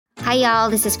Hi, y'all.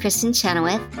 This is Kristen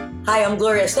Chenoweth. Hi, I'm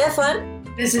Gloria Stefan.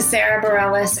 This is Sarah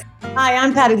Bareilles. Hi,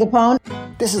 I'm Patty Lapone.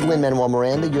 This is Lin-Manuel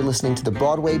Miranda. You're listening to the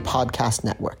Broadway Podcast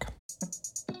Network.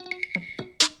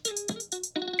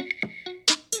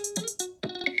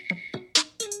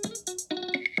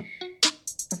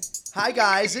 Hi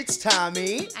guys, it's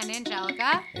Tommy. And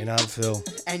Angelica. And I'm Phil.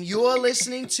 And you're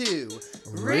listening to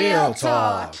Real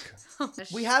Talk.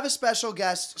 We have a special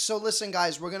guest, so listen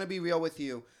guys, we're going to be real with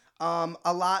you.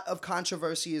 A lot of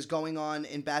controversy is going on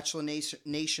in Bachelor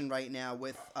Nation right now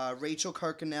with Rachel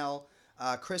Kirkconnell,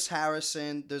 Chris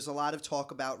Harrison. There's a lot of talk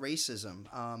about racism.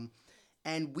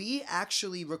 And we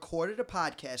actually recorded a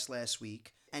podcast last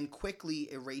week and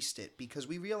quickly erased it because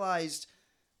we realized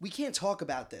we can't talk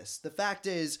about this. The fact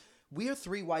is, we are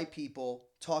three white people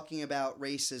talking about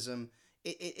racism.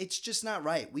 It's just not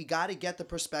right. We got to get the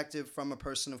perspective from a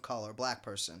person of color, black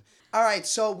person. All right,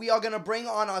 so we are going to bring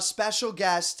on our special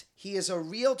guest. He is a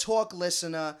Real Talk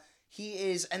listener. He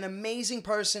is an amazing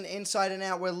person inside and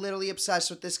out. We're literally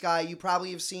obsessed with this guy. You probably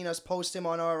have seen us post him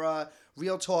on our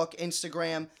Real Talk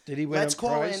Instagram. Did he win a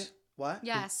prize? What?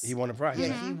 Yes. He won a prize.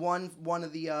 Yeah, he won one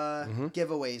of the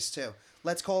giveaways too.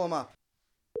 Let's call him up.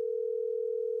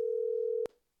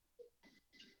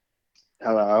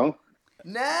 Hello.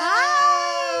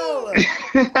 Nell!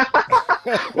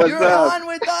 What's You're up? on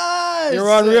with us!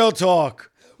 You're on Real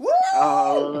Talk.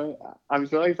 Woo! I'm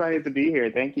so excited to be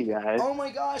here. Thank you, guys. Oh my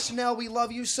gosh, Nell, we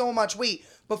love you so much. Wait,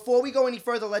 before we go any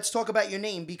further, let's talk about your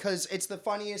name because it's the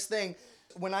funniest thing.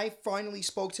 When I finally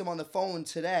spoke to him on the phone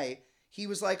today, he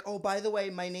was like, oh, by the way,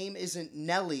 my name isn't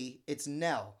Nelly, it's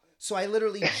Nell. So I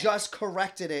literally just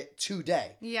corrected it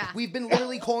today. Yeah. We've been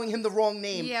literally calling him the wrong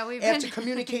name after been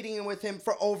communicating with him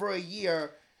for over a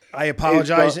year. I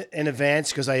apologize in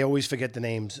advance because I always forget the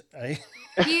names. Yeah,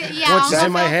 Once it's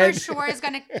in my head. for sure is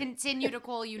going to continue to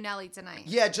call you Nelly tonight.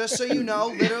 Yeah, just so you know,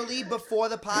 literally before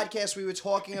the podcast, we were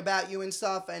talking about you and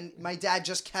stuff, and my dad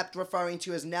just kept referring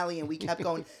to you as Nelly, and we kept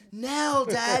going, Nell,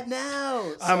 Dad,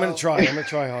 Nell. So I'm going to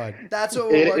try hard. That's what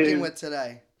we're working with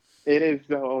today. It is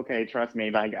so okay. Trust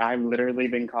me. Like, I've literally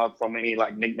been called so many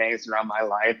like nicknames throughout my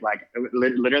life. Like,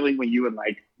 literally, when you would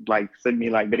like send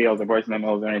me like videos or voice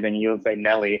memos or anything, you would say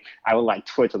Nelly. I would like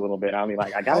twitch a little bit. I'll be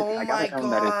like, I gotta tell them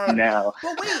that it's Nell.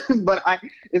 But wait. But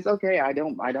it's okay. I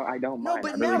don't mind. No,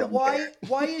 but Nell,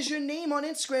 why is your name on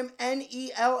Instagram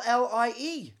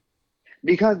Nellie?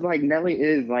 Because like Nelly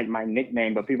is like my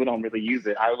nickname, but people don't really use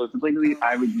it. I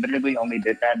literally only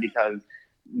did that because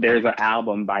there's an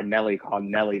album by Nelly called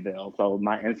Nellyville. So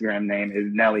my Instagram name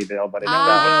is Nellyville, but it's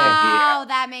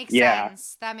that makes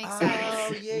sense. That makes sense.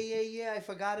 Oh, yeah. I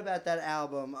forgot about that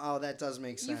album. Oh, that does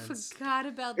make sense. You forgot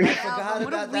about that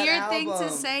album. What a weird thing to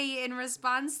say in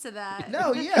response to that.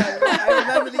 No, yeah. I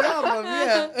remember the album,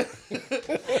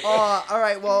 yeah. All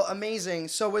right, well, amazing.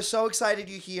 So we're so excited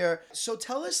you're here. So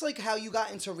tell us, like, how you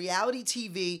got into reality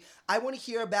TV. I want to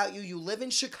hear about you. You live in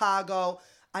Chicago.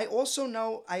 I also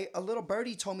know, a little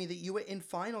birdie told me that you were in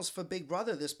finals for Big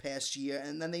Brother this past year,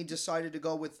 and then they decided to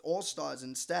go with All Stars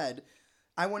instead.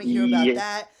 I want to hear about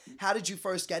that. How did you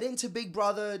first get into Big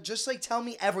Brother? Just like tell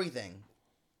me everything.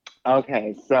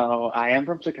 Okay, so I am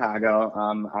from Chicago.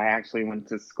 I actually went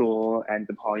to school at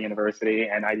DePaul University,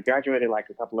 and I graduated like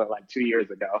 2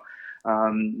 years ago.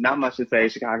 Not much to say.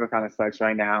 Chicago kind of sucks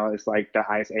right now. It's like the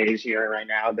ice age here right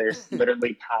now. There's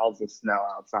literally piles of snow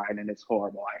outside, and it's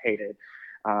horrible. I hate it.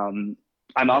 I'm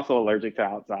also allergic to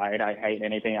outside. I hate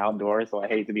anything outdoors, so I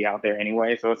hate to be out there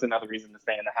anyway. So it's another reason to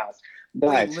stay in the house. But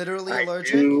wait, literally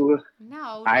allergic?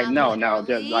 No,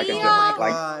 just like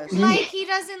like he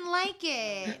doesn't like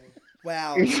it.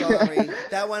 Wow, sorry.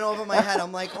 That went over my head.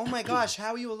 I'm like, oh my gosh,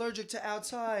 how are you allergic to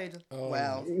outside? Oh.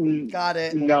 Wow, got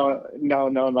it. No.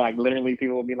 Like literally,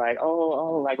 people will be like,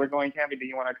 oh, like we're going camping. Do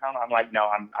you want to come? I'm like, no,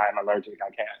 I'm allergic.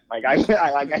 I can't. Like I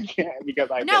can't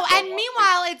because I. No, and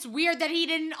meanwhile, it's weird that he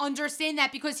didn't understand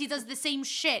that because he does the same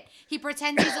shit. He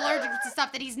pretends he's allergic to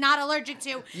stuff that he's not allergic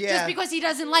to just because he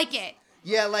doesn't like it.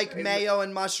 Yeah, like mayo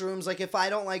and mushrooms. Like if I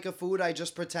don't like a food, I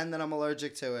just pretend that I'm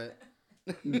allergic to it.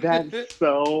 That's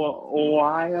so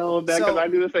wild because I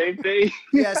do the same thing.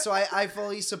 Yeah, so I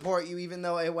fully support you even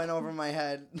though it went over my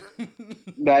head.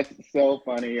 That's so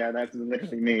funny. Yeah, that's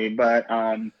literally me. But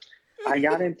I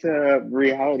got into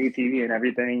reality TV and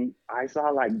everything. I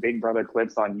saw like Big Brother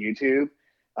clips on YouTube,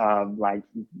 like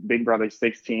Big Brother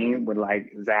 16 with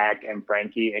like Zach and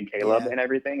Frankie and Caleb and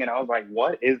everything. And I was like,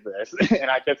 what is this? And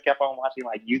I just kept on watching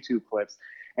like YouTube clips.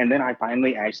 And then I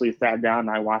finally actually sat down and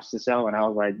I watched the show and I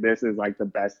was like, this is like the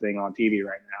best thing on TV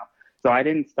right now. So I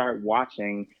didn't start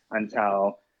watching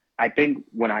until I think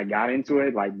when I got into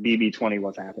it, like BB20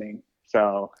 was happening.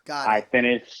 So Got I it.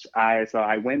 finished.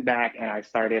 I went back and I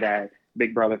started at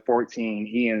Big Brother 14,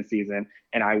 Ian's season,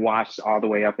 and I watched all the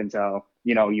way up until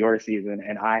your season,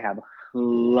 and I have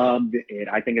loved it.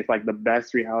 I think it's like the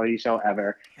best reality show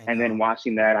ever. And then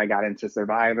watching that, I got into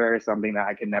Survivor, something that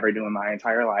I could never do in my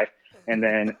entire life, and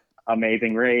then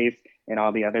Amazing Race and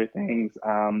all the other things.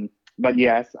 But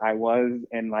yes, I was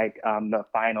in like the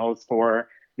finals for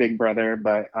Big Brother,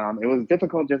 but it was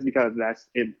difficult just because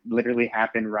it literally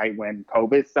happened right when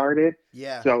COVID started.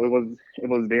 Yeah. So it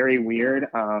was very weird.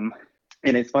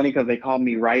 And it's funny because they called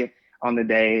me right on the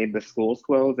day the schools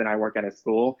closed, and I work at a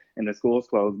school, and the schools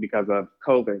closed because of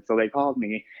COVID. So they called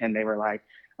me and they were like,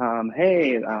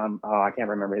 hey, I can't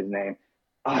remember his name.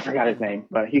 Oh, I forgot his name,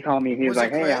 but he called me. He was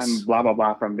like, hey, I'm blah, blah,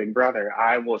 blah from Big Brother.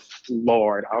 I was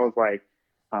floored. I was like,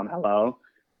 hello.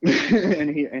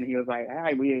 and he was like,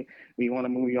 hey, we want to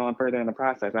move you on further in the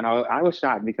process. And I was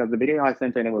shocked because the video I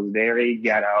sent in, it was very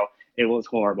ghetto. It was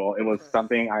horrible. It was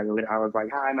something I was like,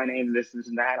 hi, my name is this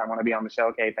and that. I want to be on the show.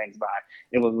 Okay, thanks, bye.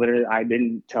 It was literally, I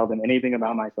didn't tell them anything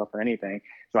about myself or anything.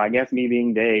 So I guess me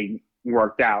being Dave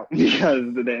worked out because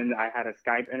then I had a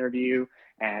Skype interview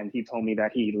and he told me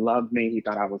that he loved me. He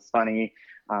thought I was funny.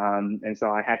 And so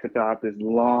I had to fill out this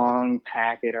long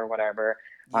packet or whatever,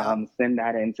 send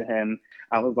that in to him.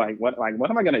 I was like, what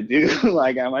am I going to do?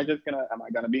 Like, am I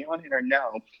going to be on it or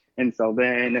no? And so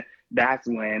then that's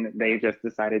when they just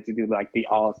decided to do like the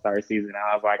all-star season.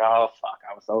 I was like, oh, fuck,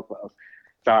 I was so close.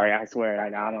 Sorry, I swear.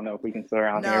 I don't know if we can swear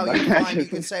out here. No, but you're fine. You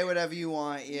can say whatever you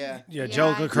want. Yeah. Yeah,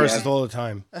 Joker curses all the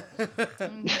time.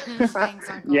 Thanks,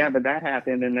 Uncle. Yeah, but that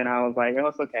happened, and then I was like, oh,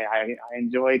 it's okay. I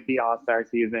enjoyed the All-Star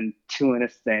season to an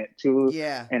extent,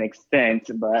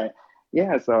 but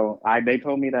yeah. So they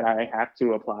told me that I have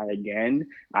to apply again.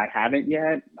 I haven't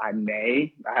yet. I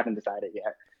haven't decided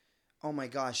yet. Oh my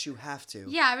gosh, you have to.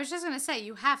 Yeah, I was just gonna say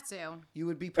you have to. You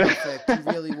would be perfect.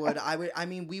 You really would.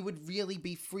 We would really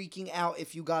be freaking out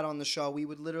if you got on the show. We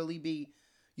would literally be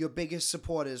your biggest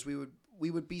supporters. We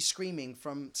would be screaming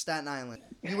from Staten Island.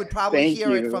 You would probably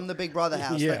hear it from the Big Brother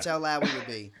house. Yeah. That's how loud we would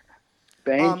be.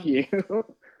 Thank you.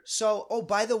 So,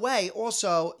 by the way,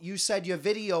 also, you said your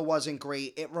video wasn't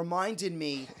great. It reminded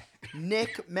me,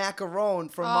 Nick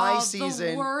Macarone from my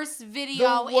season. The worst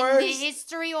video in the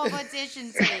history of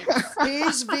audition tapes.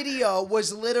 His video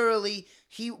was literally,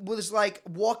 he was like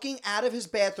walking out of his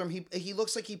bathroom. He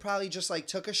looks like he probably just like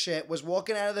took a shit, was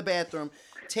walking out of the bathroom,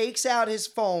 takes out his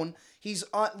phone. He's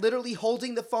literally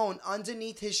holding the phone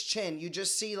underneath his chin. You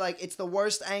just see like, it's the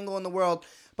worst angle in the world,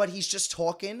 but he's just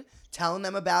talking, telling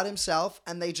them about himself,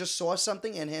 and they just saw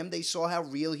something in him. They saw how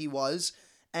real he was,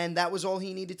 and that was all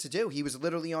he needed to do. He was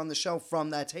literally on the show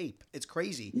from that tape. It's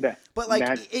crazy. But,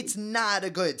 like, it's not a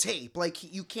good tape.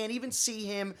 Like, you can't even see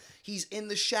him. He's in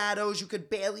the shadows. You could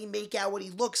barely make out what he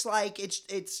looks like.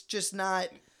 It's just not...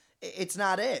 It's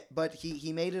not it. But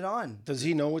he made it on. Does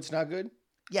he know it's not good?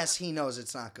 Yes, he knows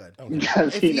it's not good. Okay.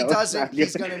 If he doesn't,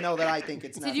 he's going to know that I think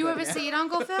it's not good. Did you ever see it,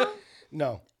 Uncle Phil?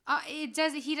 No. He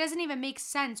doesn't even make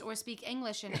sense or speak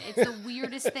English in it. It's the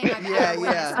weirdest thing I've ever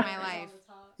witnessed in my life.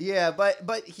 Yeah,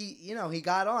 but he, he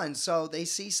got on, so they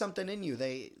see something in you.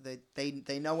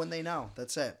 They know when they know.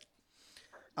 That's it.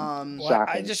 Well,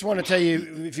 I just want to tell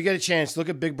you, if you get a chance, look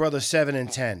at Big Brother 7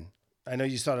 and 10. I know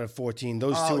you started at 14.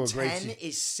 Those two are great. 10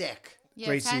 is sick. Yeah,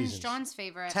 Great 10's seasons. John's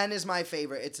favorite. 10 is my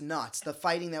favorite. It's nuts. The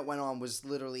fighting that went on was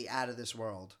literally out of this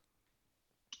world.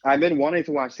 I've been wanting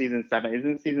to watch season 7.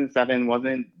 Isn't season 7,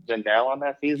 wasn't Janelle on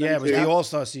that season? Yeah, it was the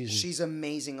All-Star season. She's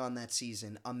amazing on that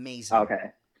season. Amazing.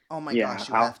 Okay. Oh my gosh,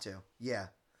 you have to. Yeah.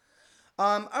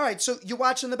 All right, so you're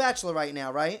watching The Bachelor right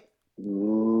now, right?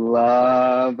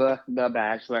 Love The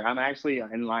Bachelor. I'm actually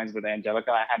in lines with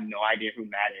Angelica. I have no idea who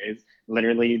Matt is.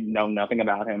 Literally know nothing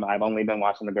about him. I've only been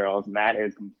watching the girls. Matt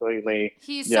is completely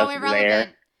He's just so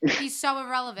irrelevant. there. He's so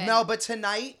irrelevant. No, but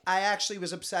tonight I actually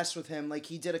was obsessed with him. Like,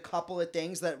 he did a couple of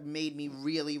things that made me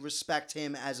really respect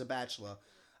him as a bachelor.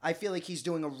 I feel like he's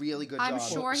doing a really good job. I'm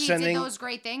sure he did those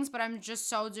great things, but I'm just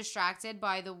so distracted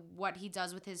by what he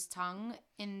does with his tongue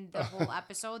in the whole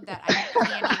episode that I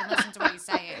can't even listen to what he's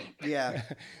saying. Yeah.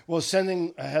 Well,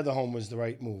 sending Heather home was the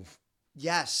right move.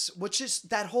 Yes, which is,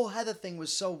 that whole Heather thing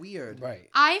was so weird. Right.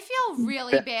 I feel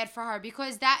really bad for her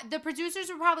because the producers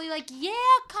were probably like, yeah,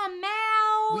 come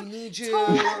out. We need you.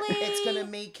 Totally. It's going to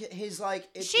make his, like,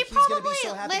 he's probably, going to be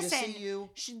so happy to see you.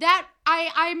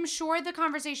 I'm sure the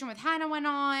conversation with Hannah went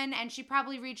on and she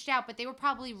probably reached out, but they were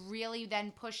probably really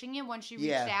then pushing it when she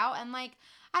reached out. And, like,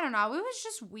 I don't know. It was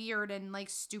just weird and, like,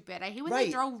 stupid. I hate when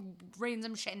they throw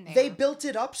random shit in there. They built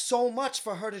it up so much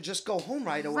for her to just go home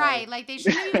right away. Right. Like, they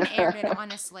shouldn't have even aired it,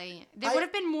 honestly. They would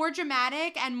have been more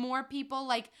dramatic and more people,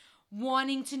 like,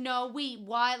 wanting to know, wait,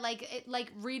 why,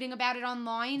 like reading about it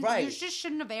online. Right. You just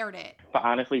shouldn't have aired it. I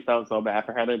honestly felt so bad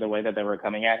for Heather, the way that they were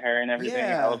coming at her and everything.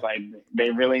 Yeah. I was like,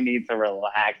 they really need to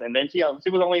relax. And then she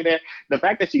was only there. The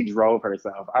fact that she drove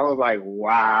herself, I was like,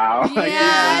 wow.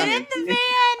 Yeah, in the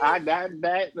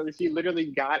van. She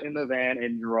literally got in the van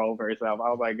and drove herself. I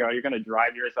was like, girl, you're gonna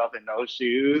drive yourself in those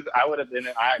shoes? I would have been.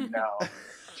 I know.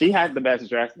 She had the best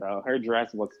dress though. Her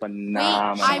dress was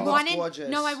phenomenal. Wait,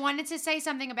 I wanted to say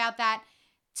something about that.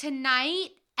 Tonight,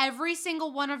 every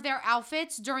single one of their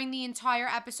outfits during the entire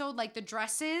episode, like the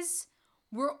dresses,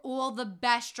 were all the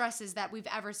best dresses that we've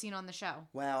ever seen on the show.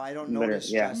 Wow, I don't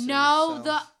notice dresses. No,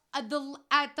 so. at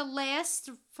the last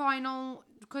final,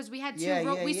 because we had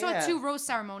we saw 2 rose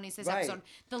ceremonies this episode.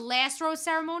 The last rose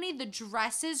ceremony, the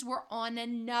dresses were on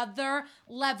another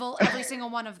level, every single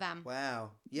one of them.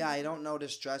 Wow. Yeah, I don't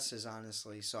notice dresses,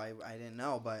 honestly, so I didn't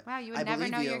know, but wow, you would never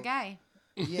know you're gay.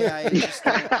 Yeah, I just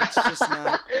don't, it's just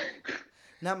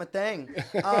not my thing.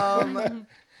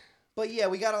 But yeah,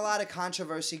 we got a lot of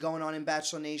controversy going on in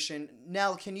Bachelor Nation.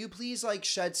 Nell, can you please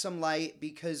shed some light,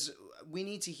 because we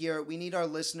need to hear it. We need our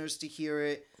listeners to hear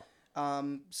it.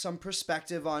 Some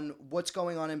perspective on what's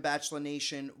going on in Bachelor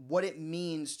Nation, what it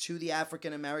means to the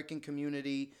African American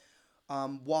community,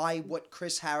 why what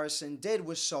Chris Harrison did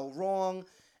was so wrong,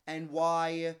 and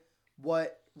why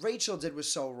what Rachel did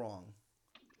was so wrong.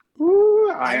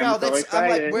 Ooh, I know so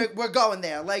excited. I'm like we're going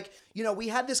there. We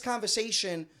had this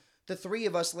conversation, the 3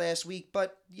 of us last week,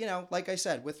 but like I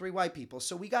said, we're 3 white people,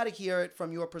 so we got to hear it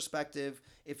from your perspective.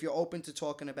 If you're open to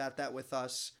talking about that with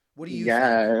us, what do you think?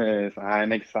 Yes,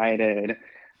 I'm excited.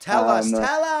 Tell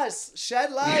us,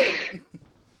 shed light.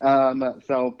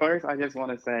 So first, I just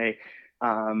want to say,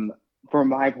 from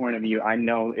my point of view, I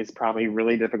know it's probably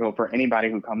really difficult for anybody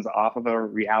who comes off of a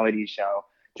reality show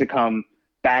to come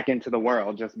back into the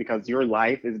world, just because your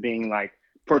life is being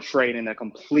portrayed in a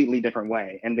completely different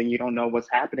way, and then you don't know what's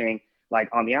happening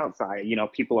on the outside.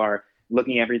 People are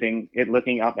looking up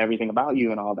everything about you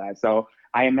and all that. So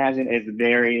I imagine it's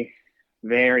very,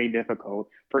 very difficult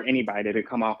for anybody to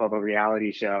come off of a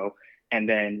reality show and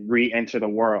then re-enter the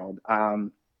world. I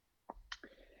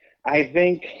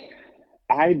think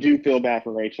I do feel bad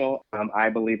for Rachel. I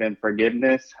believe in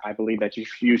forgiveness. I believe that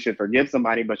you should forgive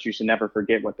somebody, but you should never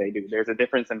forget what they do. There's a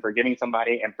difference in forgiving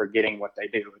somebody and forgetting what they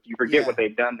do. If you forget what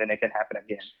they've done, then it can happen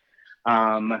again.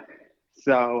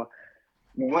 So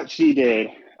what she did,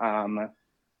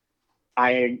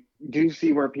 I do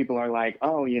see where people are like,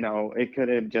 oh, it could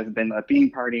have just been a theme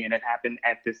party and it happened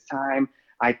at this time.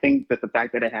 I think that the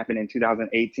fact that it happened in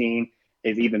 2018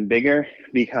 is even bigger,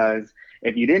 because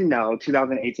if you didn't know,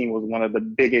 2018 was one of the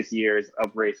biggest years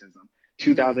of racism.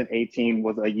 2018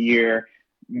 was a year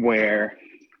where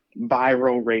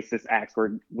viral racist acts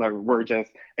were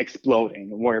just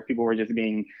exploding, where people were just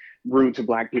being rude to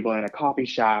Black people in a coffee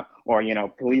shop, or,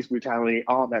 police brutality,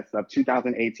 all that stuff.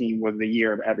 2018 was the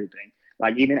year of everything.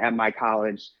 Even at my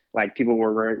college, people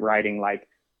were writing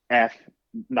F,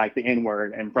 the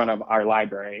N-word in front of our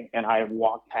library. And I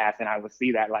walked past and I would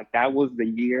see that. That was the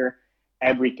year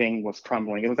everything was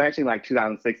crumbling. It was actually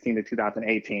 2016 to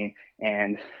 2018.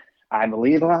 And I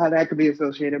believe a lot of that could be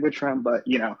associated with Trump, but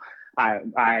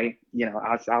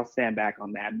I'll stand back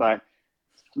on that. But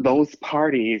those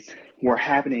parties were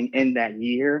happening in that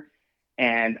year.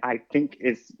 And I think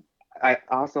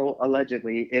also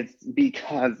allegedly it's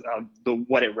because of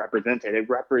what it represented. It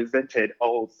represented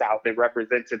Old South. It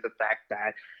represented the fact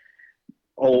that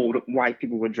old white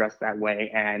people would dress that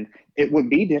way. And it would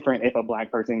be different if a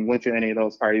Black person went to any of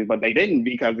those parties, but they didn't,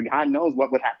 because God knows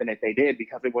what would happen if they did,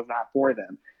 because it was not for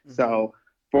them. Mm-hmm. So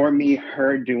for me,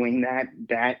 her doing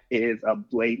that is a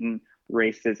blatant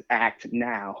racist act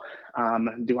now.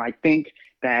 Do I think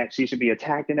that she should be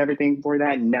attacked and everything for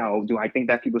that? No. Do I think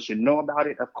that people should know about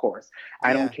it? Of course.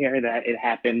 I don't care that it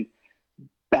happened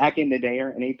back in the day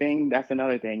or anything. That's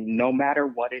another thing. No matter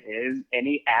what it is,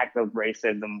 any act of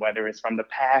racism, whether it's from the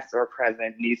past or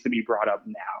present, needs to be brought up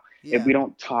now. Yeah. If we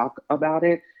don't talk about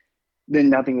it, then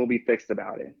nothing will be fixed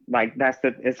about it.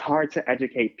 It's hard to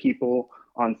educate people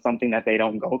on something that they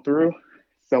don't go through.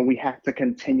 So we have to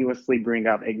continuously bring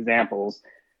up examples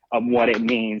of what it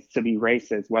means to be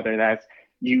racist, whether that's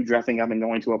you dressing up and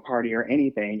going to a party or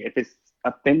anything. If it's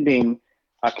offending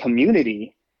a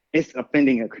community, it's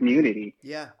offending a community.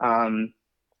 Yeah.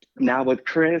 Now with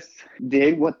Chris,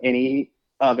 did what any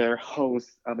other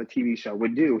host of a TV show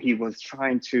would do. He was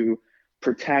trying to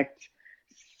protect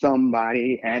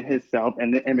somebody and himself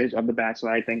and the image of The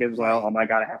Bachelor, I think, as well. Oh my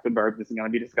God, I have to burp. This is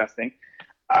going to be disgusting.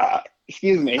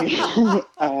 Excuse me.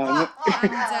 I'm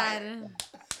dead.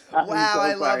 Wow,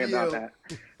 I love you.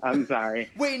 I'm sorry.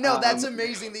 Wait, no, that's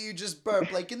amazing that you just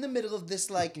burp like in the middle of this,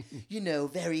 like,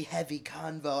 very heavy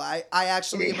convo. I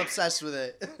actually am obsessed with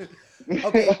it.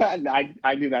 Okay.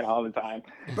 I do that all the time.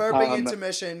 Burping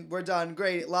intermission. We're done.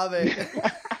 Great. Love it.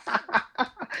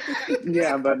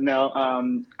 Yeah, but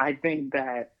no, I think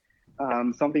that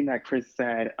something that Chris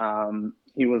said,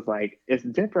 he was like, it's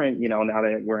different, now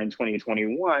that we're in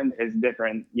 2021, it's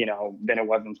different, than it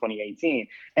was in 2018.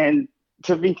 And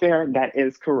to be fair, that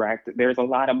is correct. There's a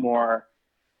lot of more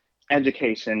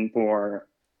education for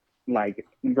like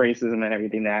racism and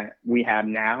everything that we have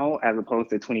now as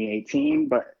opposed to 2018,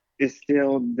 but it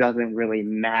still doesn't really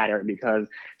matter because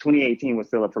 2018 was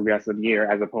still a progressive year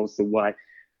as opposed to what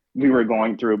we were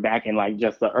going through back in like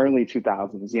just the early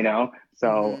 2000s.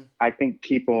 So I think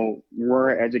people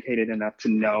were educated enough to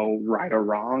know right or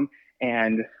wrong.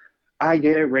 And I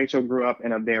get it. Rachel grew up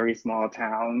in a very small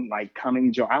town, like I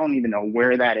don't even know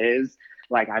where that is.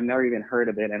 Like I've never even heard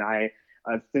of it. And I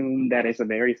assume that it's a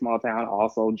very small town.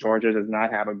 Also, Georgia does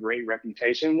not have a great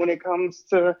reputation when it comes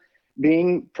to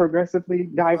being progressively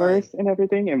diverse and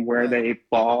everything, and where they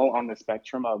fall on the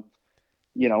spectrum of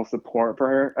support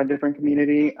for a different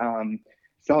community.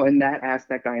 So in that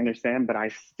aspect, I understand, but I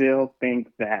still think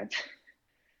that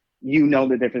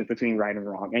the difference between right and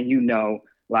wrong, and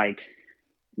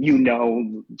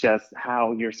just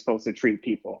how you're supposed to treat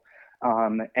people.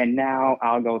 And now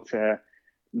I'll go to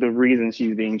the reason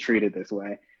she's being treated this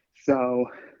way. So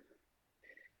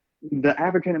the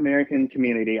African American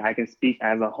community, I can speak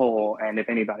as a whole, and if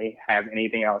anybody has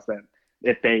anything else that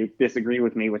if they disagree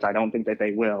with me, which I don't think that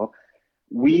they will,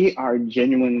 we are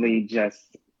genuinely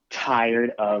just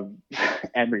tired of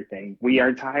everything. We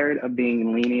are tired of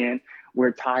being lenient.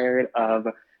 We're tired of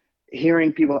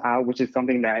hearing people out, which is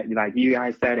something that like you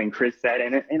guys said and Chris said,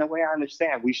 and in a way I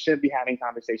understand. We should be having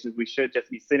conversations. We should just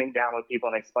be sitting down with people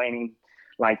and explaining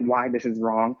like why this is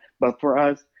wrong. But for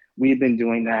us, we've been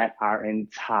doing that our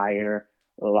entire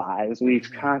lives. We've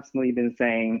constantly been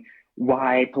saying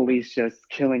why police just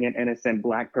killing an innocent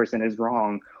Black person is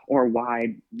wrong, or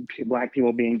why Black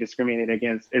people being discriminated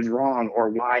against is wrong, or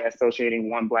why associating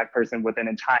one Black person with an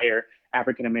entire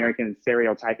African American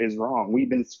stereotype is wrong. We've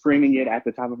been screaming it at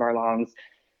the top of our lungs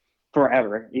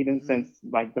forever, even since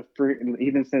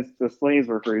the slaves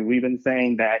were free. We've been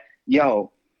saying that,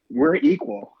 yo, we're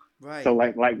equal. Right. So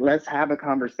like let's have a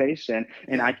conversation,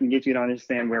 and I can get you to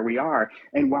understand where we are.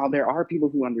 And while there are people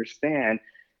who understand,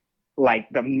 like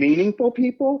the meaningful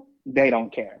people, they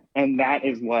don't care. And that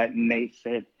is what makes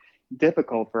it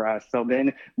difficult for us. So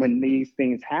then when these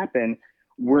things happen,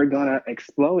 we're gonna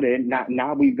explode it.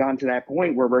 Now we've gone to that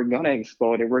point where we're gonna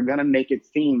explode it. We're gonna make it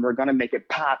seem, we're gonna make it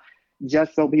pop,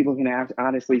 just so people can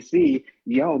honestly see,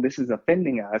 yo, this is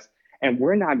offending us. And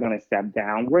we're not going to step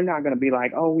down. We're not going to be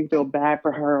like, oh, we feel bad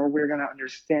for her. Or we're going to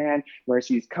understand where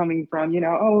she's coming from.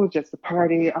 Oh, just a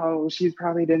party. Oh, she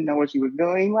probably didn't know what she was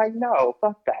doing. Like, no,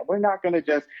 fuck that. We're not going to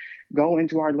just go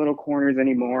into our little corners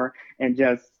anymore and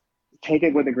just take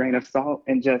it with a grain of salt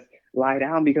and just lie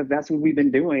down, because that's what we've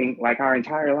been doing like our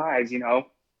entire lives.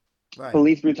 Right.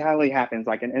 Police brutality happens,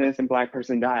 like an innocent Black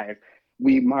person dies.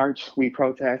 We march, we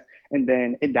protest, and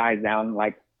then it dies down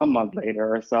like a month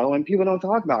later or so, and people don't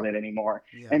talk about it anymore.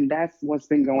 Yeah. And that's what's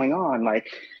been going on. Like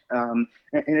an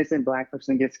innocent Black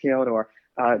person gets killed, or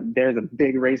there's a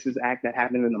big racist act that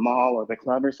happens in the mall or the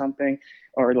club or something,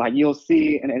 or like you'll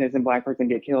see an innocent Black person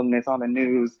get killed and it's on the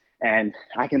news, and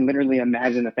I can literally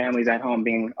imagine the families at home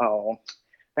being, oh,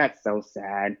 that's so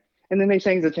sad. And then they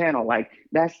change the channel. Like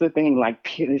that's the thing. Like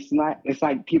it's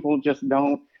like people just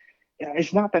don't,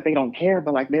 it's not that they don't care,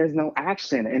 but like there's no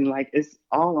action, and like it's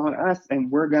all on us,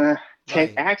 and we're gonna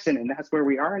take action, and that's where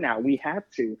we are now. We have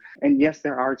to. And yes,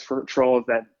 there are trolls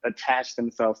that attach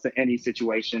themselves to any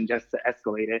situation just to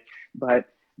escalate it, but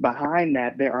behind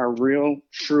that there are real,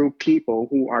 true people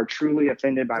who are truly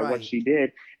offended by what she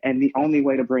did, and the only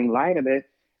way to bring light of it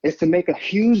is to make a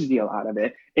huge deal out of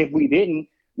it. If we didn't,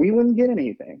 we wouldn't get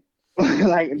anything.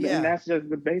 And that's just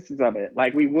the basis of it.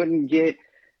 Like we wouldn't get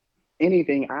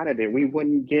anything out of it. We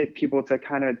wouldn't get people to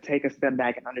kind of take a step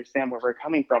back and understand where we're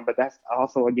coming from. But that's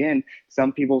also, again,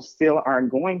 some people still aren't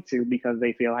going to, because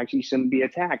they feel like she shouldn't be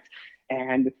attacked.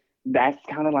 And that's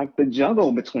kind of like the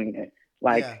juggle between it.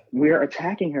 Like we're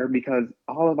attacking her because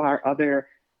all of our other,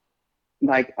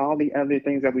 like all the other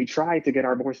things that we tried to get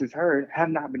our voices heard have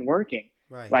not been working.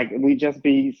 Right. Like we've just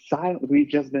been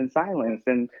silenced,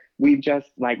 and we've just,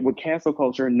 like with cancel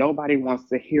culture, nobody wants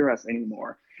to hear us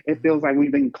anymore. It feels like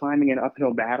we've been climbing an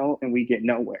uphill battle and we get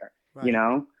nowhere,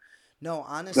 No,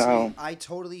 honestly, I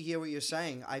totally hear what you're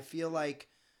saying. I feel like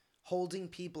holding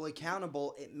people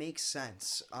accountable, it makes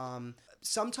sense.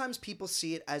 Sometimes people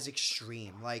see it as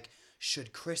extreme. Like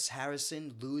should Chris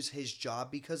Harrison lose his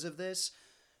job because of this?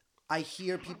 I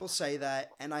hear people say that,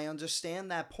 and I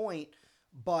understand that point,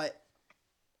 but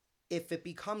if it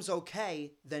becomes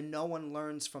okay, then no one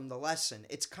learns from the lesson.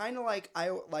 It's kind of like I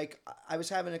was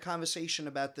having a conversation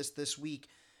about this week,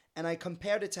 and I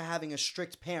compared it to having a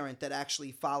strict parent that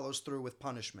actually follows through with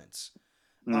punishments.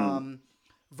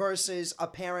 Versus a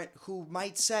parent who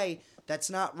might say, that's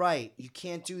not right, you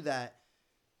can't do that.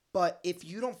 But if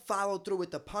you don't follow through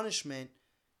with the punishment,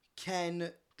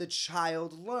 can the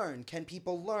child learn? Can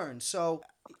people learn? So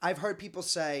I've heard people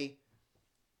say,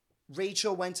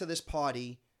 Rachel went to this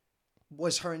party.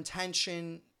 Was her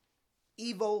intention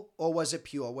evil or was it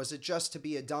pure? Was it just to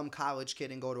be a dumb college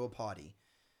kid and go to a party?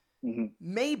 Mm-hmm.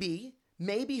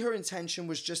 Maybe her intention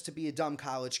was just to be a dumb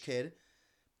college kid,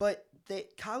 but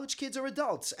college kids are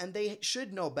adults and they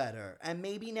should know better. And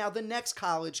maybe now the next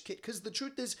college kid, because the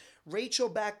truth is, Rachel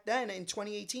back then in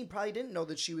 2018 probably didn't know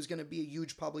that she was going to be a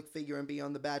huge public figure and be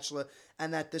on The Bachelor,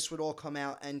 and that this would all come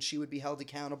out and she would be held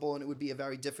accountable and it would be a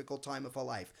very difficult time of her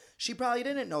life. She probably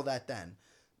didn't know that then.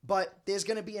 But there's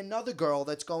going to be another girl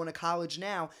that's going to college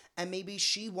now, and maybe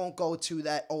she won't go to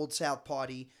that Old South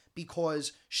party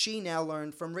because she now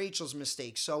learned from Rachel's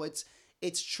mistakes. So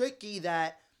it's tricky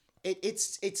that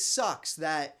it sucks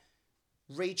that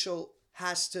Rachel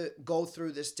has to go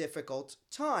through this difficult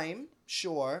time,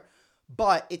 sure,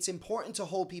 but it's important to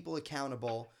hold people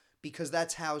accountable because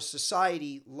that's how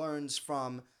society learns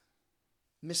from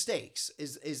mistakes.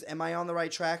 Am I on the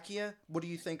right track here? What do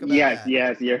you think about that?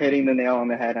 Yes, you're hitting the nail on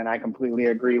the head, and I completely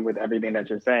agree with everything that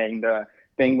you're saying. The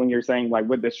thing when you're saying like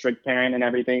with the strict parent and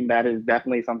everything, that is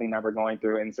definitely something that we're going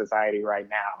through in society right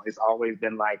now. It's always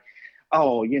been like,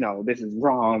 oh, this is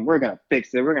wrong. We're going to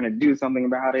fix it. We're going to do something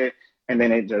about it. And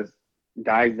then it just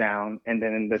dies down. And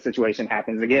then the situation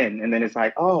happens again. And then it's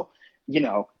like, oh,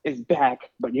 it's back,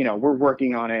 but, we're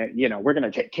working on it. We're going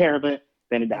to take care of it.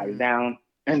 Then it dies down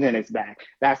and then it's back.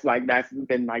 That's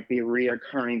been like the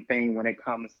reoccurring thing when it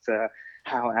comes to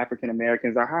how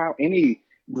African-Americans or how any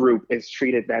group is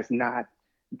treated that's not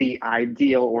the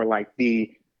ideal or like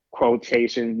the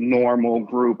quotation normal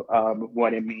group of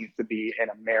what it means to be an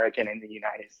American in the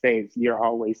United States. You're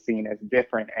always seen as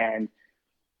different. And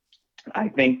I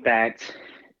think that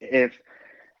if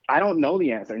I don't know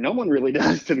the answer, no one really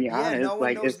does, to be honest. No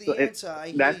one knows the answer. I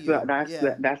hear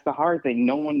you. That's the hard thing.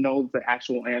 No one knows the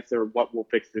actual answer of what will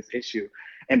fix this issue.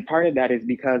 And part of that is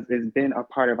because it's been a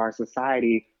part of our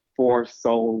society for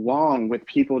so long with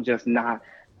people just not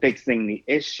fixing the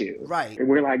issue. Right.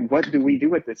 We're like, what do we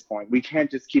do at this point? We can't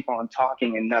just keep on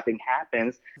talking and nothing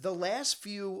happens. The last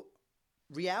few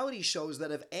reality shows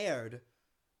that have aired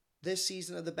this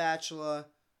season of The Bachelor,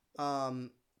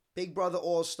 Big Brother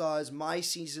All Stars, my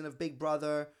season of Big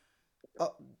Brother,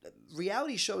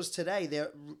 reality shows today,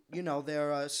 they're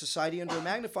society under a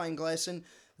magnifying glass, and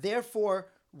therefore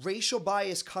racial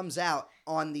bias comes out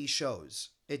on these shows.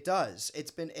 It does.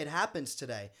 It happens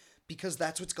today. Because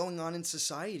that's what's going on in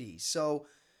society. So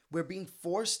we're being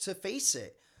forced to face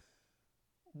it.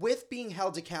 With being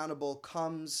held accountable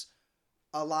comes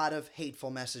a lot of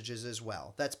hateful messages as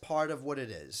well. That's part of what it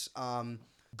is.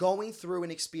 Going through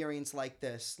an experience like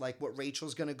this, like what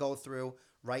Rachel's going to go through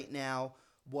right now,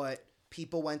 what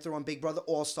people went through on Big Brother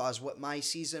All-Stars, what my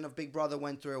season of Big Brother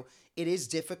went through, it is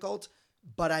difficult,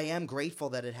 but I am grateful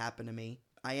that it happened to me.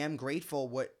 I am grateful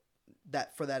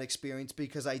for that experience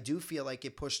because I do feel like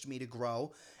it pushed me to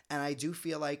grow, and I do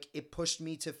feel like it pushed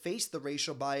me to face the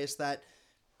racial bias that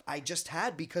I just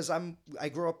had because I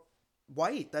grew up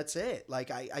white. That's it.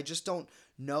 Like I just don't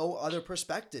know other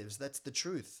perspectives. That's the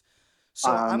truth. So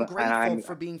I'm grateful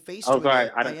for being faced with it.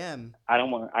 I am. I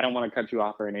don't want to cut you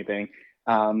off or anything.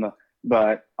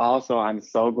 But also I'm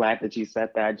so glad that you said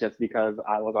that, just because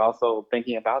I was also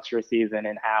thinking about your season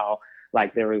and how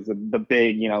like there was the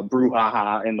big,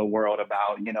 brouhaha in the world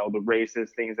about, the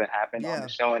racist things that happened on the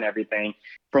show and everything.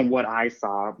 From what I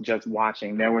saw just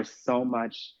watching, there was so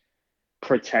much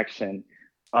protection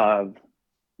of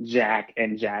Jack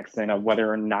and Jackson, of whether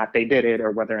or not they did it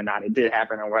or whether or not it did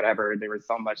happen or whatever. There was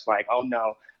so much like, oh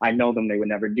no, I know them, they would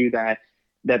never do that.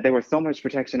 That there was so much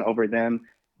protection over them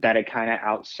that it kind of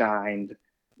outshined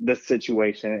the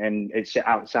situation, and it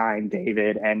outshined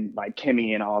David and like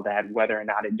Kimmy and all that, whether or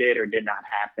not it did or did not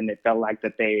happen. It felt like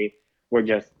that they were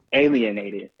just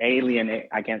alienated.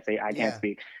 I can't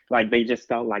speak. Like they just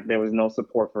felt like there was no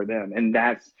support for them. And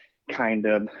that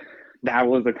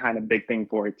was a kind of big thing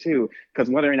for it too, because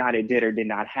whether or not it did or did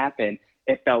not happen,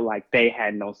 it felt like they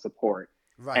had no support.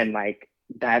 Right. And like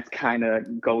that kind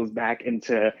of goes back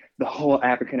into the whole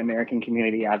African American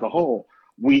community as a whole,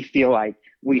 we feel like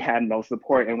we had no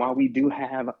support. And while we do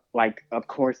have, like, of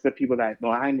course, the people that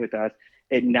align with us,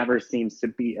 it never seems to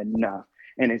be enough.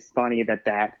 And it's funny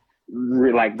that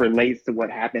relates to what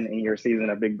happened in your season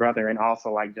of Big Brother, and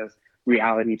also like just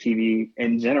reality TV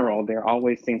in general. There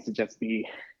always seems to just be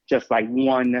just like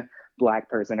one Black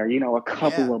person, or a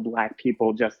couple of Black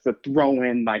people, just to throw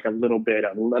in like a little bit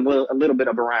of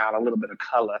brown, a little bit of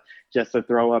color, just to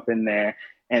throw up in there.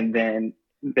 And then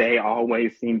they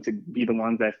always seem to be the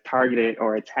ones that's targeted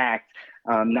or attacked.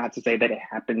 Not to say that it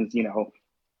happens,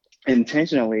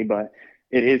 intentionally, but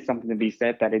it is something to be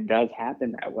said that it does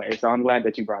happen that way. So I'm glad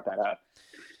that you brought that up.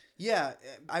 Yeah,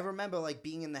 I remember like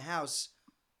being in the house.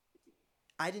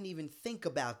 I didn't even think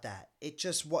about that. It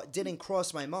just didn't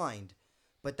cross my mind.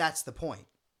 But that's the point.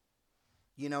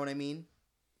 You know what I mean?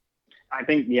 I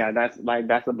think, that's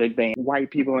a big thing.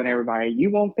 White people and everybody, you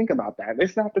won't think about that.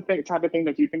 It's not the type of thing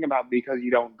that you think about because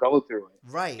you don't go through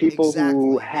it. Right. People exactly,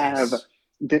 who have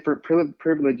different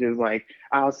privileges, like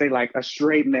I'll say like a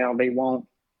straight male, they won't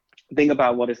think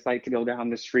about what it's like to go down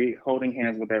the street holding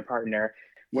hands with their partner.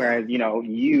 Whereas,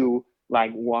 you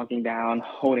like walking down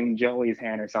holding Joey's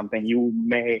hand or something, you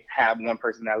may have one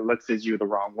person that looks at you the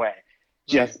wrong way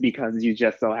just because you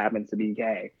just so happen to be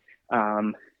gay.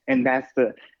 And that's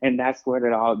what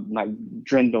it all like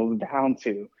dwindles down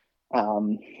to.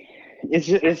 It's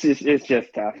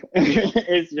just tough.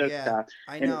 It's just tough.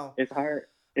 I know. It's hard.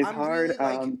 It's hard.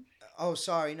 Really oh,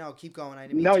 sorry. No, keep going. I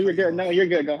didn't mean no, to you're cut you good. off. No, you're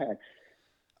good. Go ahead.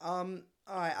 All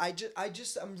right.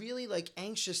 I'm really like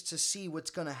anxious to see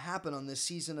what's gonna happen on this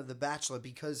season of The Bachelor,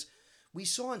 because we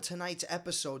saw in tonight's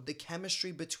episode the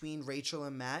chemistry between Rachel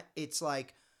and Matt. It's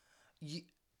like,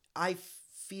 I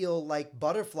feel like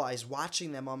butterflies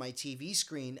watching them on my TV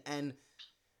screen, and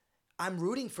I'm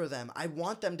rooting for them. I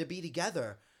want them to be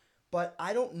together, but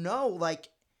I don't know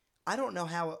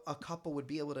how a couple would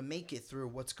be able to make it through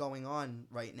what's going on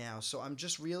right now. So I'm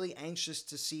just really anxious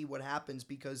to see what happens,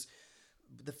 because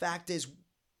the fact is,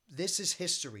 this is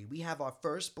history. We have our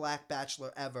first Black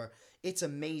Bachelor ever. It's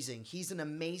amazing. He's an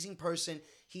amazing person.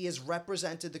 He has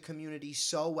represented the community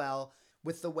so well,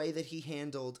 with the way that he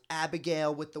handled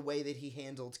Abigail, with the way that he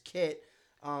handled Kit,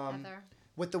 Heather.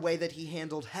 with the way that he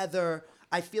handled Heather.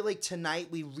 I feel like tonight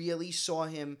we really saw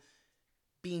him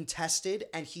being tested,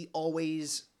 and he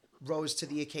always rose to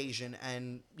the occasion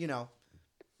and,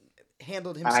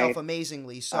 handled himself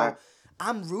amazingly. So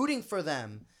I'm rooting for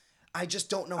them. I just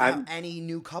don't know how any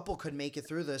new couple could make it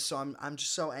through this. So I'm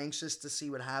just so anxious to see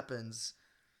what happens.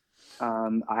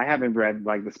 I haven't read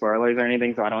like the spoilers or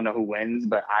anything, so I don't know who wins,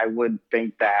 but I would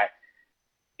think that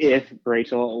if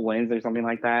Rachel wins or something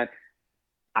like that,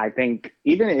 I think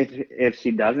even if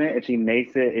she doesn't, if she made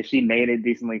it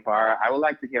decently far, I would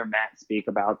like to hear Matt speak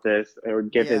about this or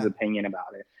give his opinion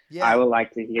about it. Yeah. I would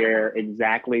like to hear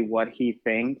exactly what he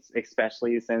thinks,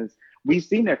 especially since we've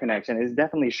seen their connection. It's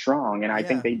definitely strong, and I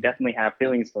think they definitely have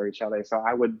feelings for each other. So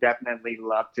I would definitely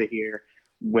love to hear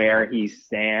where he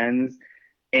stands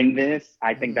in this.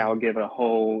 I think that will give a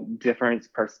whole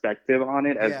different perspective on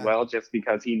it as well, just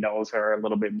because he knows her a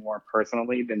little bit more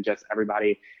personally than just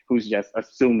everybody who's just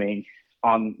assuming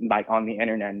on the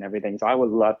internet and everything. So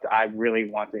I really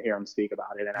want to hear him speak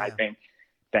about it. And I think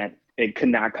that it could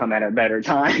not come at a better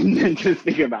time than to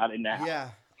speak about it now. Yeah,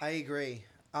 I agree.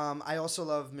 I also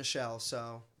love Michelle,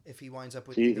 so if he winds up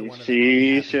with either one of them,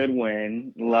 she should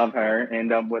win. Love her.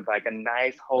 End up with like a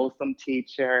nice, wholesome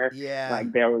teacher. Yeah.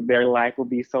 Like their life will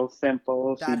be so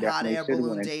simple. That hot air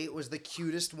balloon date was the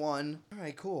cutest one. All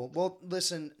right, cool. Well,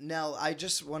 listen, Nell, I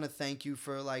just want to thank you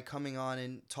for like coming on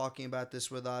and talking about this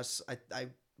with us. I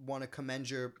want to commend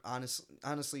your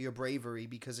honestly your bravery,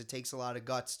 because it takes a lot of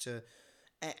guts to,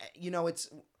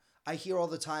 I hear all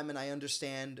the time, and I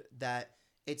understand that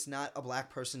it's not a Black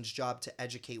person's job to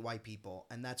educate white people.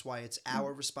 And that's why it's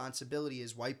our responsibility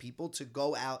as white people to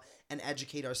go out and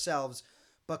educate ourselves.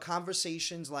 But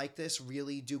conversations like this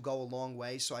really do go a long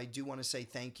way. So I do want to say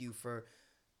thank you for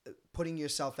putting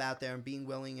yourself out there and being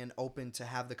willing and open to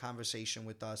have the conversation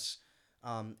with us.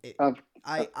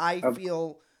 I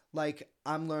feel like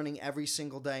I'm learning every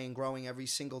single day and growing every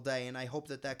single day. And I hope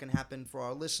that can happen for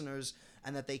our listeners,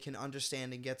 and that they can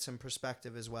understand and get some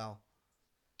perspective as well.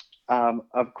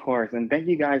 Of course. And thank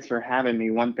you guys for having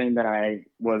me. One thing that I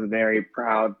was very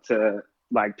proud to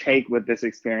take with this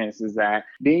experience is that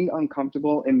being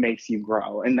uncomfortable, it makes you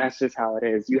grow. And that's just how it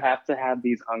is. You have to have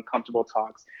these uncomfortable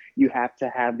talks. You have to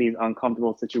have these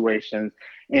uncomfortable situations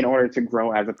in order to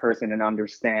grow as a person and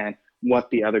understand what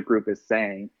the other group is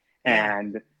saying.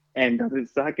 And does it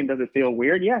suck and does it feel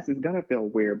weird? Yes, it's going to feel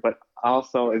weird, but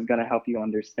also it's going to help you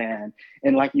understand.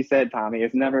 And like you said, Tommy,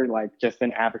 it's never like just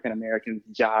an African-American's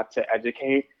job to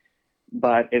educate.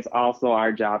 but it's also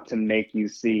our job to make you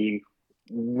see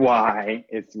why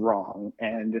it's wrong.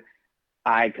 And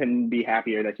I couldn't be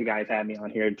happier that you guys had me on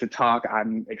here to talk.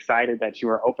 I'm excited that you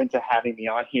are open to having me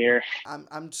on here.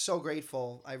 I'm so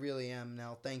grateful. I really am,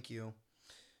 Nell. Thank you.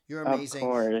 You're Of amazing.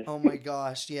 course. Oh my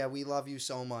gosh. Yeah, we love you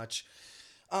so much.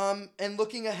 And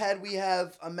looking ahead, we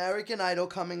have American Idol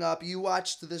coming up. You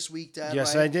watched this week, Dad,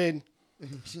 Yes, right? I did.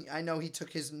 I know he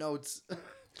took his notes.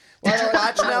 Did you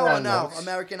watch now or no? Notes.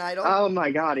 American Idol? Oh my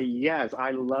God, yes.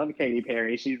 I love Katy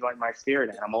Perry. She's like my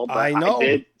spirit animal, but I know. I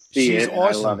did see She's it and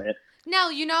awesome. I love it.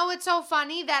 Nell, you know it's so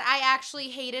funny that I actually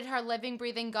hated her living,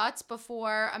 breathing guts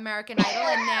before American Idol,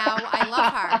 and now I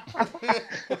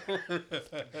love her.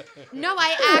 No,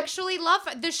 I actually love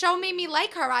her. The show made me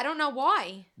like her. I don't know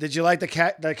why. Did you like the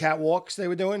catwalks they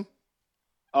were doing?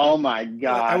 Oh my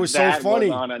God. That was so that funny.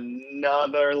 Was on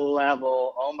another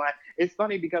level. Oh my. It's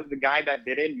funny because the guy that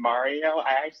did it, Mario,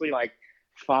 I actually like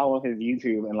follow his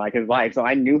YouTube and like his life. So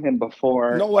I knew him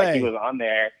before No way. like, he was on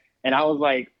there. And I was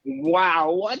like,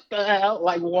 wow, what the hell?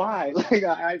 Like, why? Like,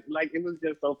 it was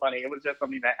just so funny. It was just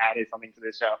something that added something to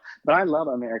the show. But I love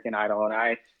American Idol.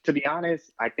 And to be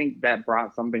honest, I think that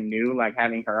brought something new. Like,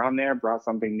 having her on there brought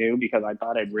something new because I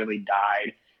thought it really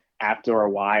died after a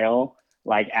while.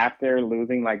 Like, after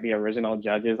losing, like, the original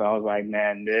judges, I was like,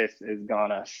 man, this is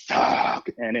gonna suck.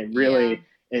 And it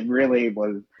really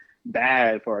was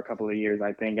bad for a couple of years,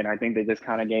 I think. And I think they just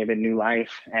kind of gave it new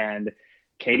life. And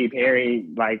Katy Perry,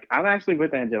 like, I'm actually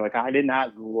with Angelica. I did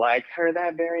not like her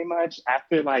that very much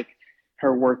after, like,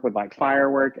 her work with, like,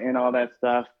 Firework and all that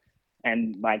stuff.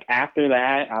 And, like, after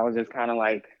that, I was just kind of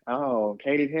like, oh,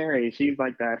 Katy Perry, she's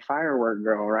like that Firework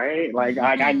girl, right? Like,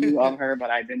 I knew of her,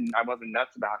 but I wasn't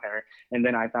nuts about her. And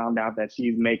then I found out that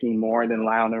she's making more than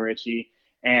Lionel Richie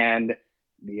and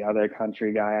the other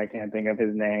country guy, I can't think of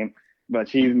his name, but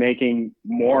she's making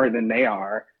more than they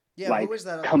are. Yeah, like, who is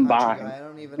that other combined. country guy? I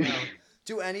don't even know.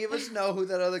 Do any of us know who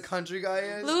that other country guy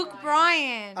is? Luke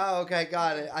Bryan. Oh, okay,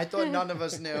 got it. I thought none of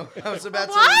us knew. I was about to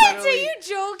What? literally... Are you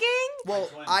joking? Well,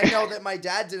 I know that my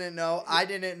dad didn't know. I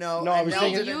didn't know. No, I was Nell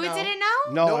thinking- didn't You know. didn't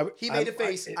know? No, Nope, he made a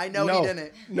face. I know no, he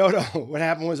didn't. No. What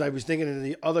happened was I was thinking of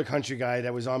the other country guy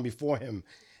that was on before him,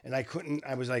 and I couldn't.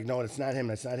 I was like, no, that's not him.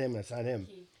 That's not him. That's not him.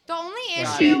 The only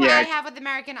Got issue it. I have with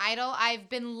American Idol, I've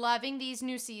been loving these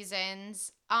new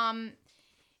seasons.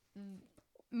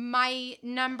 My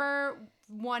number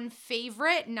one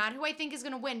favorite, not who I think is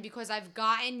going to win, because I've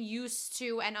gotten used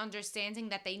to and understanding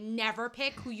that they never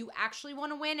pick who you actually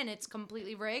want to win and it's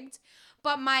completely rigged.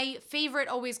 But my favorite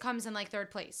always comes in like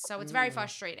third place. So it's very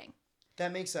frustrating.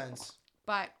 That makes sense.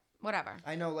 But whatever.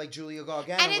 I know, like Julia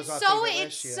Gargano And was it's our so favorite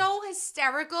last year. so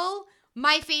hysterical.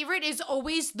 My favorite is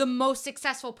always the most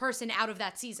successful person out of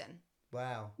that season.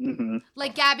 Wow. Mm-hmm.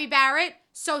 Like Gabby Barrett,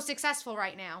 so successful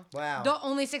right now. Wow. The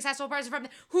only successful person from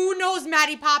who knows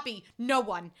Maddie Poppy? No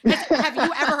one. Have you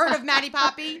ever heard of Maddie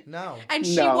Poppy? No. And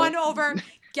she No. won over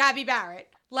Gabby Barrett.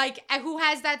 Like, who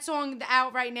has that song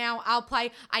out right now?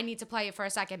 I need to play it for a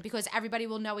second because everybody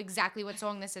will know exactly what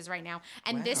song this is right now.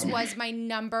 And this was my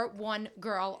number one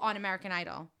girl on American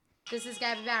Idol. This is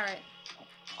Gabby Barrett.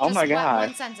 Oh my Just God.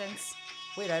 one sentence.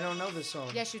 Wait, I don't know this song.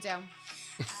 Yes, you do.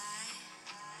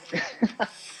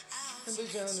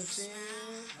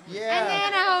 Yeah. And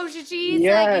then I hold your cheeks like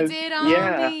Yes, you did on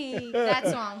yeah. me. That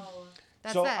song.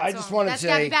 That's So that I song. just wanna That's say-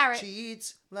 Gabby Barrett.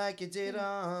 Cheats like you did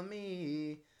on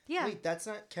me. Yeah. Wait, that's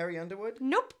not Carrie Underwood?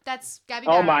 Nope, that's Gabby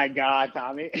Barrett. Oh my God,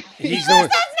 Tommy. He's doing.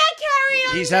 That's not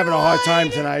Carrie. He's having a hard time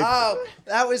Underwood. tonight. Oh,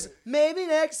 that was maybe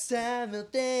next time he'll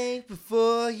think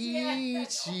before he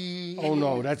cheats. Oh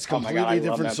no, that's Oh my completely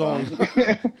God, I love different that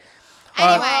song.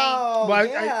 Anyway, Oh, Well,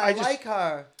 yeah, I just- like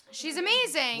her. she's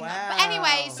amazing. Wow. But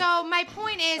anyway, so my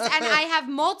point is, and I have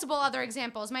multiple other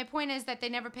examples. My point is that they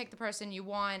never pick the person you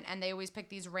want, and they always pick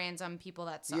these random people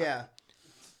that suck. Yeah,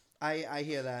 I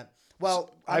hear that.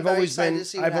 Well, I've very always excited been. to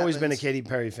see what I've always been a happens. Katy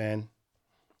Perry fan.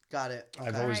 Got it. I've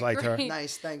Okay. always All right, liked her. great.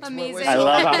 Nice, thanks. Amazing. I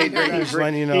love how he Just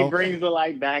letting you know. he brings the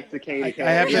light back to Katy. I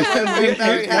have We're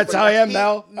very to. That's how I am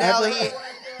now. I Now have to-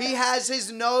 he has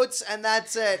his notes, and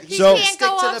that's it. He So- can Can't stick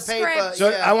go to off the paper. script. So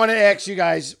yeah. I want to ask you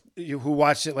guys who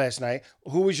watched it last night.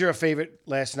 Who was your favorite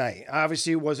last night?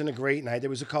 Obviously, it wasn't a great night. There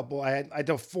was a couple. I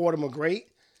thought 4 of them were great.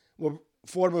 Well,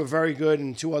 4 of them were very good,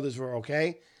 and 2 others were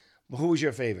okay. But who was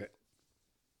your favorite?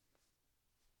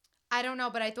 I don't know,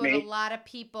 but I thought Me? a lot of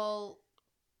people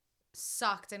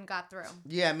sucked and got through.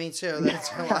 Yeah, me too. That's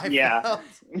how I Yeah. felt.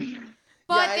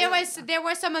 But Yeah, there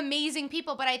were some amazing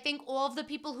people, but I think all of the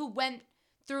people who went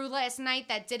through last night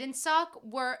that didn't suck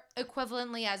were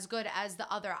equivalently as good as the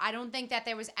other. I don't think that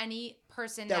there was any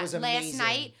person That that was last amazing.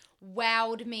 night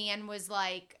wowed me and was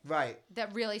like right.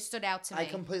 that really stood out to me. I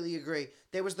completely agree.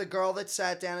 There was the girl that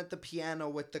sat down at the piano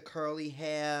with the curly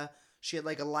hair. She had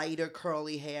like a lighter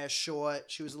curly hair, short.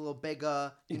 She was a little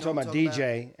bigger. You're know talking what about I'm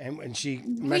DJ, and she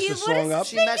messed Wait, the what song is up.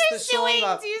 She messed the song doing?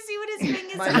 up. Do you see what his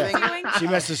fingers My are finger- doing? She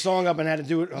messed the song up and had to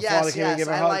do it. Her Yes, father came and yes, gave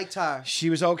her a I hug. liked her. She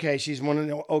was okay. She's one of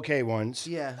the okay ones.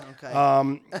 Yeah, okay.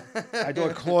 I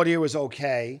thought Claudia was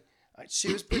okay.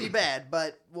 She was pretty bad,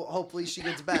 but hopefully she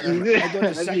gets better. I thought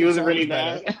the second He was song really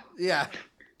better. bad. Yeah.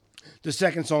 The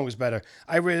second song was better.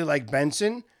 I really like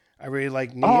Benson. I really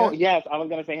like Nia. Oh yes, I was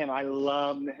gonna say him. I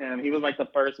loved him. He was like the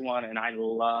first one, and I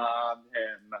loved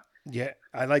him. Yeah,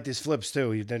 I liked his flips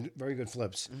too. He did very good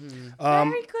flips.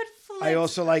 Very good flips. I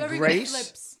also like Very good Grace.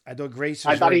 flips. I thought Grace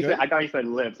I was thought very he good. said. I thought he said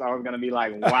lips. I was gonna be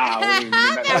like, wow. What do you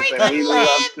mean? Very I said, good we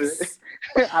love lips.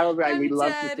 to. I was like, I'm we love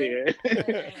dead. to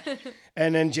see it.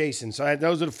 And then Jason. So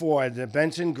those are the four. I had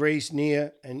Benson, Grace,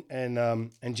 Nia,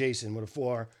 and Jason were the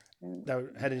four that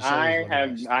were head and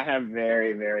shoulders. I have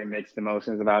very, very mixed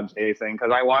emotions about Jason because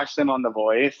I watched him on The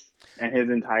Voice and his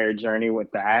entire journey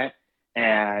with that,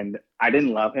 and I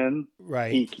didn't love him.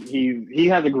 Right. He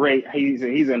has a great. He's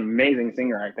an amazing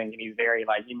singer, I think, and he's very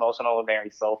like emotional,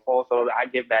 very soulful. So I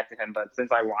give that to him. But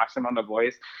since I watched him on The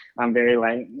Voice, I'm very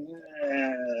like.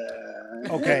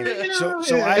 Okay. So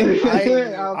was I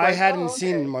like, hadn't oh,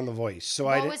 seen okay. him on The Voice. So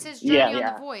What I was his journey on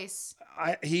Yeah. The Voice?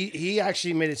 he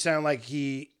actually made it sound like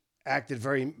he acted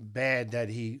very bad that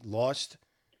he lost.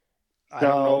 I don't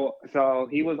know. So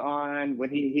he was on when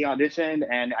he auditioned,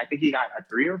 and I think he got a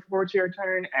 3 or 4 chair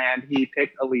turn, and he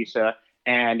picked Alicia,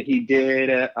 and he did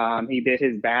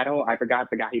his battle. I forgot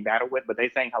the guy he battled with, but they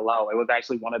sang hello. It was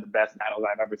actually one of the best battles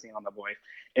I've ever seen on The Voice.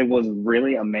 It was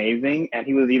really amazing, and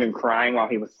he was even crying while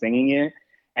he was singing it,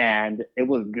 and it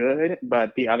was good.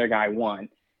 But the other guy won,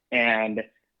 and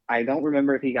I don't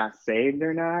remember if he got saved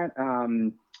or not.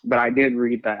 But I did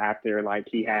read that after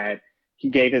he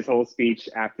gave his whole speech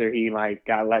after he like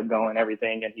got let go and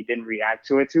everything, and he didn't react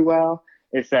to it too well.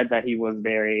 It said that he was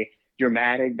very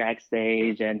dramatic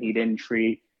backstage, and he didn't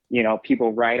treat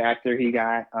people right after he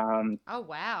got Oh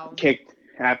wow. kicked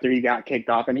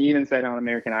off. And he even said on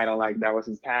American Idol like that was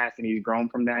his past, and he's grown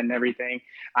from that and everything.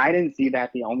 I didn't see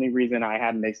that. The only reason I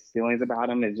had mixed feelings about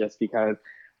him is just because.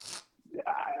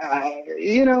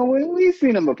 We've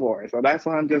seen him before, so that's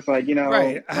why I'm just like,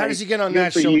 Right. How does he get on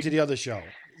that show to the other show?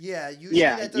 Yeah, usually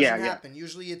that doesn't yeah. happen.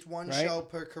 Usually it's one Right? show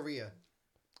per career.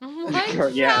 One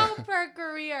Yeah. show per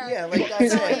career. Yeah, like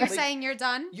that's So it. what you're Like, saying you're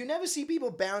done? you never see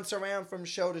people bounce around from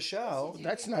show to show.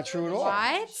 That's not true at all.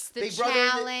 What? The Big Brother,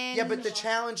 challenge. yeah, but the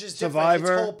challenge is Survivor.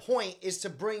 different. Its whole point is to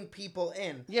bring people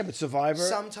in. Yeah, but Survivor.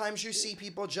 Sometimes you see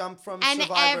people jump from And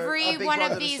Survivor, every Big one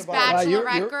Brother of to these Survivor.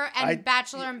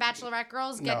 Bachelor and Bachelorette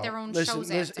girls get No. their own Listen, shows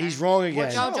listen, after. he's wrong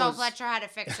again. show? JoJo shows. Fletcher had a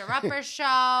fixer-upper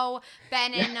show.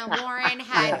 Ben and Lauren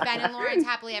had Ben and Lauren's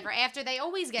Happily Ever After. They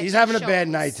always get He's these having a shows. bad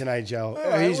night tonight, Joe. All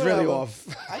right, He's really whatever. off.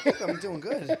 I think I'm doing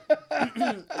good.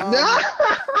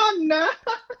 No.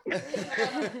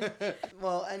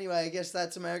 Well, anyway, I guess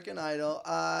that's American Idol.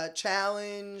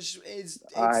 Challenge is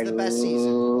I the best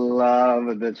season.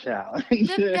 love the challenge.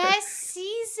 The best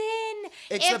season.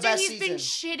 It's the After best he's been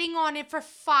season. shitting on it for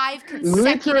 5 consecutive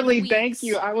Literally, weeks. thank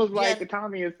you. I was like, Yeah.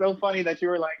 Tommy, it's so funny that you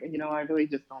were like, I really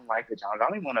just don't like the challenge. I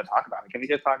don't even want to talk about it. Can we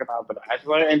just talk about the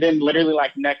Bachelor? And then literally,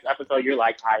 like, next episode, you're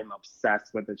like, I'm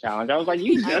obsessed with the challenge. I was like,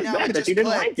 you I just know, said it that you just didn't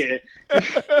like clicked.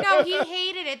 it. No, he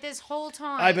hated it this whole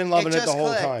time. I've been loving it just the whole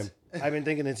clicked. time. I've been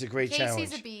thinking it's a great Casey's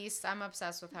challenge. a beast. I'm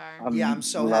obsessed with her. Yeah, I'm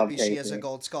so Love happy she has a Casey.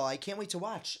 gold skull. I can't wait to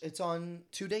watch. It's on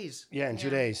 2 days. Yeah, in 2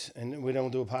 Yeah. days. And we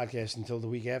don't do a podcast until the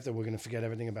week after. We're going to forget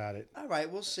everything about it. All right,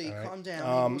 we'll see. All right. Calm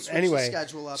down. We'll switch Anyway, the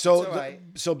schedule up. so it's all right.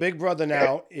 so Big Brother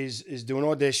now is doing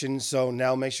auditions. So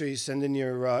now make sure you send in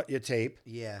your tape.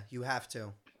 Yeah, you have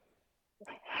to.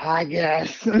 I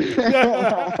guess.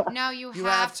 No, you, You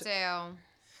have have to.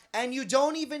 And you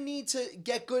don't even need to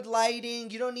get good lighting.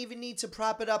 You don't even need to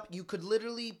prop it up. You could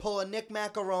literally pull a Nick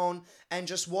Macarone and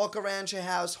just walk around your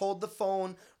house, hold the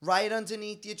phone right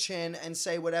underneath your chin, and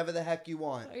say whatever the heck you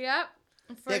want. Yep.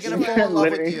 They're For going to sure. fall in love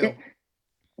with Literally.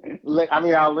 you. Look, I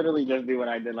mean, I'll literally just do what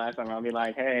I did last time. I'll be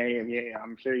like, hey, yeah,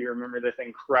 I'm sure you remember this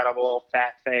incredible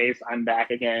fat face. I'm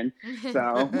back again.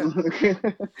 So.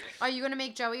 Are you going to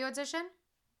make Joey audition?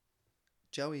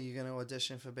 Joey, you going to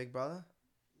audition for Big Brother?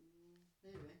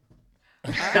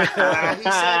 He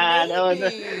said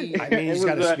maybe. I mean, he's It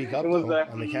got to was speak up though,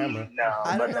 on the camera. No,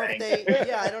 I don't but know if thanks. they.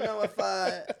 Yeah, I don't know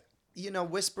if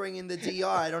whispering in the DR.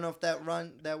 I don't know if that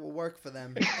will work for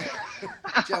them.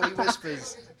 Joey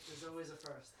whispers. There's always a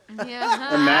first.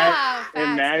 Yeah.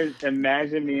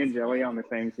 Imagine me and Joey on the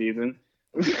same season.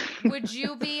 Would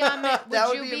you be would That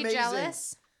would you be be amazing.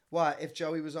 jealous? What, if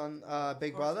Joey was on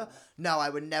Big Brother? No, I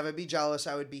would never be jealous.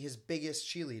 I would be his biggest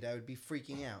cheerleader. I would be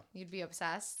freaking out. You'd be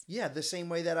obsessed? Yeah, the same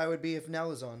way that I would be if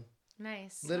Nell is on.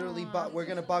 Nice. Literally, but we're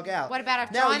going to bug out. What about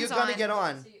if Nell, John's you're going to on? get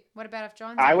on. What about if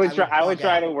John's I on? would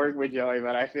try out. to work with Joey,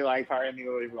 but I feel like part of me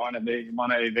would want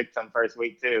to evict him first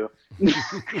week too.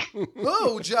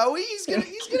 Who, Joey? He's gonna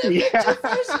evict you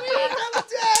first week. I'm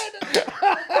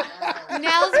dead.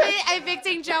 Nell's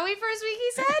evicting Joey first week,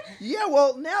 he said? Yeah,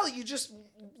 well, Nell, you just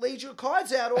laid your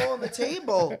cards out all on the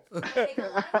table.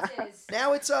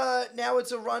 Now it's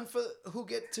a run for who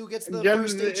gets the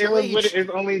first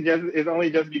HOH. It's only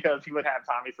just because he would have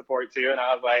Tommy's support too, and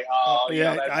I was like, oh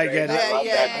Yeah, that's I great. get it. love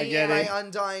Yeah, that. I get my it.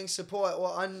 undying support or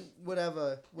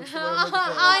whatever. What's the word I'm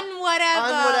looking for?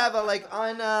 Whatever. Like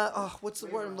what's the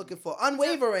word I'm looking for?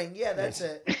 Unwavering. Yeah, that's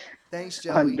it. Thanks,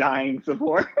 Joey. Undying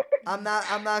support. I'm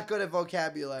not good at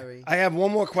vocabulary. I have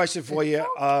one more question for you.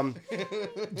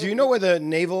 Do you know where the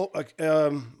naval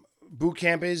boot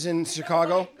camp is in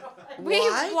Chicago? Wait,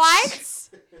 What? what?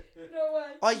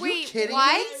 Are you Wait, kidding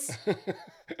what? me?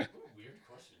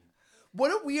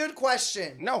 What a weird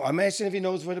question. No, I'm asking if he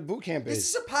knows where the boot camp This is.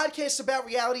 is a podcast about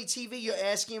reality TV. You're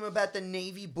asking him about the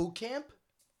Navy boot camp?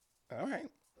 All right.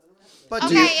 But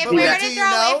Okay, if do you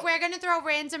know? we're gonna throw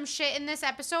random shit in this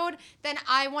episode, then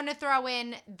I want to throw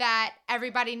in that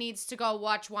everybody needs to go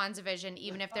watch WandaVision,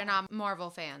 even if they're not Marvel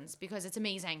fans, because it's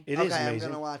amazing. It is Okay, I'm amazing.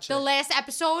 gonna watch The it. last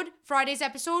episode, Friday's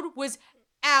episode, was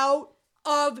out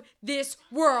of this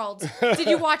world. Did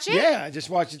you watch it? Yeah, I just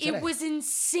watched it today. It was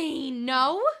insane.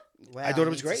 No. Wow, I thought it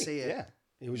was need to great. see it. Yeah,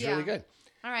 it was Yeah. really good.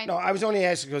 All right. No, I was only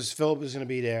asking because Philip was going to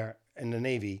be there in the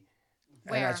Navy.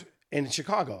 and Where? that's- in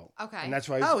Chicago. Okay. And that's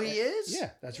why. Oh, he is?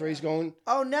 Yeah, that's where he's going.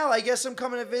 Oh, no, I guess I'm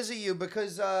coming to visit you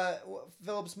because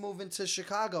Philip's moving to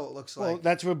Chicago, it looks Well, like.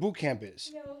 that's where boot camp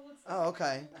is. Oh,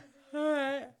 okay.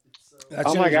 That's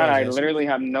Oh the my only god, reason I was literally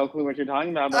have no clue what you're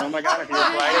talking about. But oh my god, if you're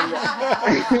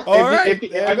sliding, All right,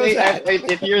 there goes that.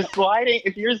 if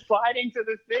you're sliding to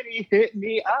the city, hit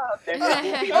me up.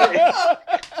 Yeah.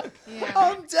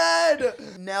 I'm dead.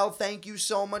 Nell, thank you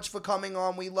so much for coming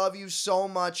on. We love you so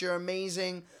much. You're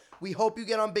amazing. We hope you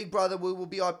get on Big Brother. We will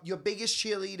be your biggest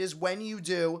cheerleaders when you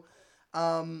do.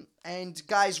 And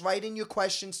guys, write in your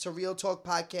questions to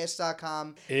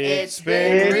realtalkpodcast.com. It's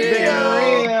been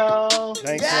real.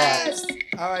 Thanks Yes. a lot.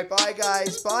 All right, bye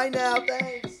guys. Bye now.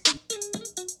 Thanks.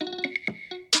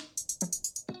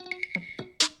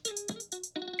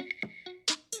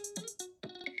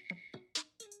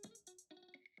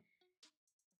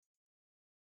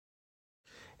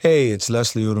 Hey, it's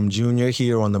Leslie Odom Jr.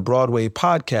 here on the Broadway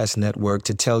Podcast Network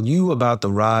to tell you about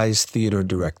the Rise Theater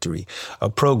Directory,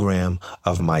 a program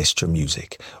of Maestro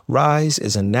Music. Rise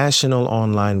is a national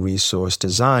online resource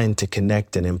designed to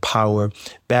connect and empower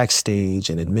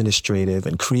backstage and administrative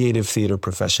and creative theater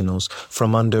professionals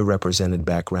from underrepresented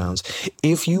backgrounds.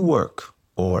 If you work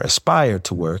or aspire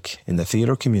to work in the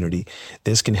theater community,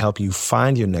 this can help you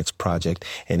find your next project.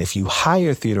 And if you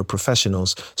hire theater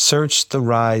professionals, search the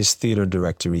Rise Theater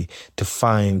Directory to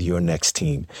find your next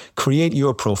team. Create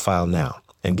your profile now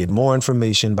and get more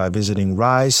information by visiting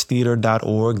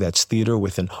risetheater.org. That's theater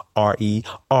with an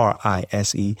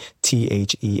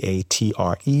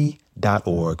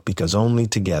RERISETHEATRE.org, because only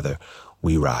together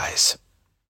we rise.